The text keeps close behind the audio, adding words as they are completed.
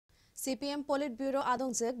CPM Politburo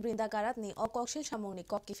Adongjek Brinda Garatni o Kokshil Shamungni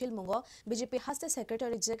Kok kifilmungo BJP haste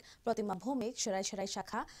secretaryjwk pratima bhowmik serai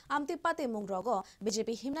sakha amti pate mungrogo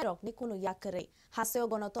BJP himna rokni kunu yakre haste o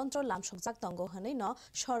gণতন্ত্র lamsokjak tongo hwnei no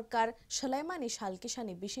sarkar shlaimani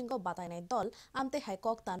salkisani bisingo batainai dol amte hai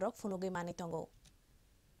kok tanrok funugi mani tongo।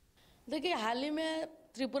 देखिए, हाल ही में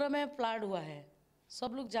त्रिपुरा में flood हुआ है,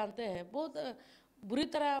 सब लोग जानते हैं। बहुत बुरी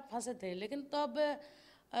तरह फंसे थे, लेकिन तब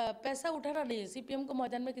पैसा उठाना नहीं, सीपीएम को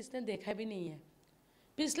मैदान में किसी ने देखा भी नहीं है।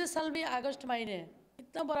 पिछले साल भी अगस्त महीने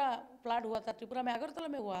इतना बड़ा फ्लड हुआ था त्रिपुरा में, अगरतला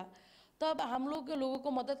में हुआ। तब हम लोगों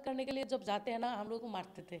को मदद करने के लिए जब जाते हैं ना, हम लोग को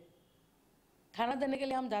मारते थे। खाना देने के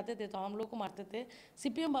लिए हम जाते थे तो हम लोग को मारते थे,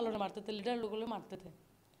 सीपीएम वालों ने मारते थे, लीडर लोगों ने मारते थे।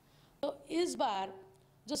 तो इस बार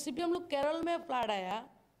जो सीपीएम लोग केरल में फ्लड आया,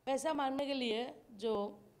 पैसा मांगने के लिए जो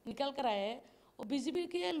निकल कर आए, वो बीजेपी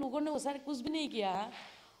के लोगों ने सारे कुछ भी नहीं किया।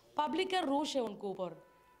 पब्लिक का रोष है उनको ऊपर।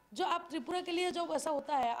 जो आप त्रिपुरा के लिए जो ऐसा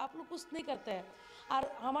होता है, आप लोग कुछ नहीं करते हैं। और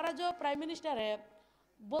हमारा जो प्राइम मिनिस्टर है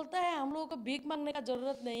बोलता है हम लोगों को भीख मांगने का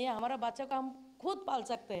ज़रूरत नहीं है, हमारा बच्चा को हम खुद पाल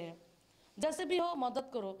सकते हैं, जैसे भी हो मदद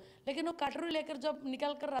करो। लेकिन वो कटोरी लेकर जब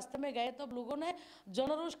निकल कर रास्ते में गए तब लोगों ने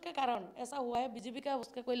जनरोष के कारण ऐसा हुआ है। बीजेपी का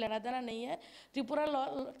उसका कोई लेना देना नहीं है।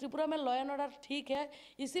 त्रिपुरा में लॉ एंड ऑर्डर ठीक है,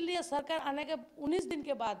 इसीलिए सरकार आने के 19 दिन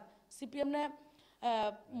के बाद सीपीएम ने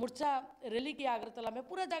मोर्चा रैली किया अगरतला में।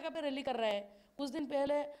 पूरा जगह पे रैली कर रहे हैं। कुछ दिन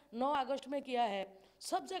पहले 9 अगस्त में किया है।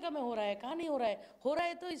 सब जगह में हो रहा है, कहाँ नहीं हो रहा है? हो रहा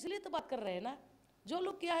है तो इसलिए तो बात कर रहे हैं ना। जो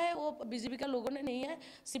लोग किया है वो बीजेपी का लोगों ने नहीं है।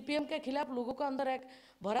 सीपीएम के खिलाफ लोगों को अंदर एक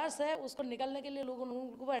भड़ास है, उसको निकालने के लिए लोगों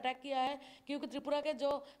ने अटैक किया है। क्योंकि त्रिपुरा के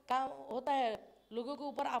जो काम होता है, लोगों के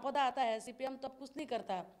ऊपर आपदा आता है, सीपीएम तब कुछ नहीं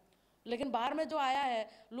करता। लेकिन बाहर में जो आया है,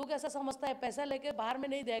 लोग ऐसा समझता है पैसा लेके बाहर में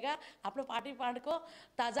नहीं देगा, अपने पार्टी फंड को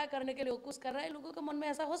ताज़ा करने के लिए वो कुछ कर रहा है। लोगों के मन में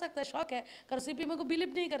ऐसा हो सकता है, शौक है, कर सीपीएम को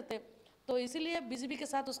बिलीव नहीं करते। तो इसीलिए बीजेपी के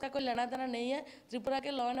साथ उसका कोई लेना देना नहीं है। त्रिपुरा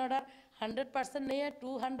के लॉ एंड ऑर्डर 100% नहीं है,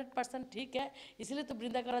 200% ठीक है। इसलिए तो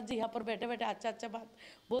बृंदा करात जी यहाँ पर बैठे बैठे अच्छा बात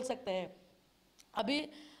बोल सकते हैं। अभी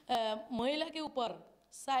महिला के ऊपर,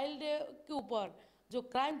 चाइल्ड के ऊपर जो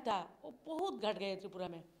क्राइम था वो बहुत घट गए त्रिपुरा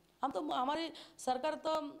में। हम तो हमारी सरकार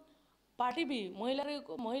तो पार्टी भी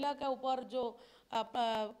महिला के ऊपर जो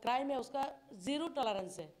क्राइम है उसका 0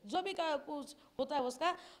 टॉलरेंस है। जो भी कुछ होता है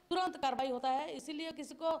उसका तुरंत कार्रवाई होता है। इसीलिए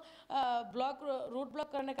किसी को रूट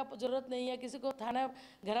ब्लॉक करने का ज़रूरत नहीं है, किसी को थाना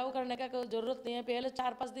घेराव करने का कोई ज़रूरत नहीं है। पहले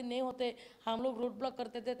 4-5 दिन नहीं होते, हम लोग रूट ब्लॉक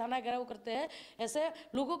करते थे, थाना घेराव करते हैं। ऐसे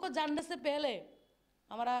लोगों को जानने से पहले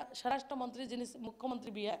हमारा स्वराष्ट्र मंत्री जिन्हें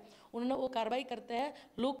मुख्यमंत्री भी है, उन्होंने वो कार्रवाई करते हैं।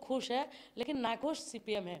 लोग खुश है, लेकिन नाखुश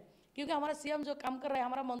सीपीएम है। क्योंकि हमारा सीएम जो काम कर रहे हैं,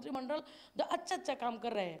 हमारा मंत्रिमंडल जो अच्छा काम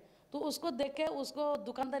कर रहे हैं, तो उसको देख के उसको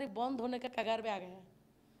दुकानदारी बंद होने के कगार पे आ गए हैं।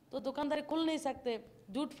 तो दुकानदारी खुल नहीं सकते,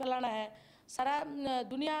 झूठ फैलाना है। सारा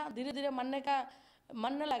दुनिया धीरे धीरे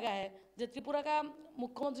मानने लगा है। जो त्रिपुरा का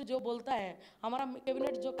मुख्यमंत्री जो बोलता है, हमारा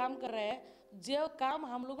कैबिनेट जो काम कर रहे हैं, जो काम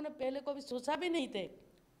हम लोगों ने पहले कभी सोचा भी नहीं थे।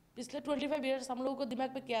 पिछले 25 ईयर्स हम लोगों को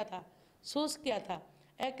दिमाग पे किया था, सोच किया था।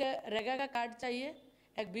 एक रेगा का कार्ड चाहिए,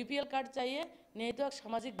 एक बीपीएल कार्ड चाहिए, नहीं तो एक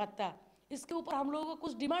सामाजिक भत्ता। इसके ऊपर हम लोगों को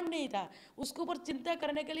कुछ डिमांड नहीं था, उसके ऊपर चिंता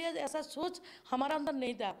करने के लिए ऐसा सोच हमारा अंदर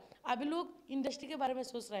नहीं था। अभी लोग इंडस्ट्री के बारे में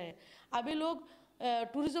सोच रहे हैं, अभी लोग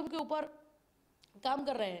टूरिज्म के ऊपर काम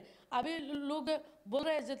कर रहे हैं। अभी लोग बोल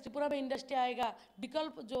रहे हैं जब त्रिपुरा में इंडस्ट्री आएगा,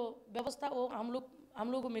 विकल्प जो व्यवस्था वो हम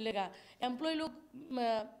लोग को मिलेगा। एम्प्लॉय लोग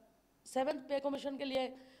 7th पे कमीशन के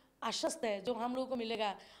लिए आश्वस्त है, जो हम लोगों को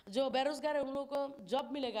मिलेगा। जो बेरोजगार है उन लोगों को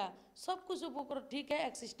जॉब मिलेगा। सब कुछ ऊपर ठीक है,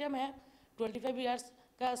 एक सिस्टम है। 25 ईयर्स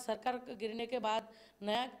का सरकार गिरने के बाद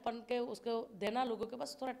नयापन के उसको देना लोगों के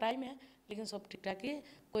पास थोड़ा टाइम है, लेकिन सब ठीक ठाक ही है।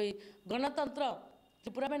 कोई गणतंत्र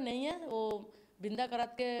त्रिपुरा में नहीं है, वो बृंदा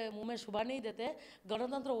करात के मुंह में शुभा नहीं देते।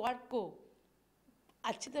 गणतंत्र वर्ड को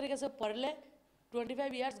अच्छी तरीके से पढ़ ले।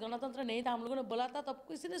 25 ईयर्स गणतंत्र नहीं था, हम लोगों ने बोला था, तब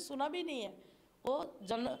किसी ने सुना भी नहीं है। वो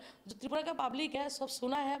जो त्रिपुरा का पब्लिक है सब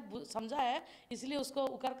सुना है, समझा है, इसलिए उसको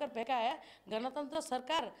उकर कर फेंका है। गणतंत्र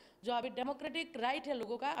सरकार जो अभी डेमोक्रेटिक राइट है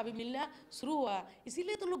लोगों का अभी मिलना शुरू हुआ,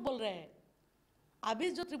 इसीलिए तो लोग बोल रहे हैं। अभी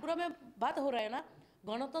जो त्रिपुरा में बात हो रहा है ना,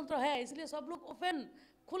 गणतंत्र है, इसलिए सब लोग ओपन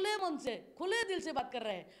खुले मन से खुले दिल से बात कर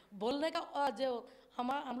रहे हैं। बोलने का जो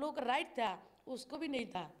हम लोगों का राइट था उसको भी नहीं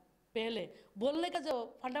था। पहले बोलने का जो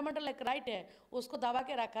फंडामेंटल एक राइट है उसको दबा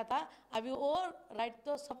के रखा था, अभी वो राइट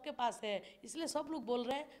तो सबके पास है। इसलिए सब लोग बोल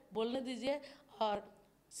रहे हैं, बोलने दीजिए। और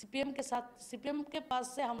सीपीएम के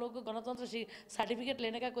पास से हम लोग को गणतंत्र सर्टिफिकेट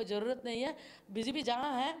लेने का कोई ज़रूरत नहीं है। बीजेपी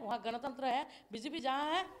जहाँ है वहाँ गणतंत्र है, बीजेपी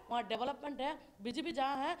जहाँ है वहाँ डेवलपमेंट है, बीजेपी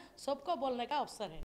जहाँ है सबको बोलने का अवसर है।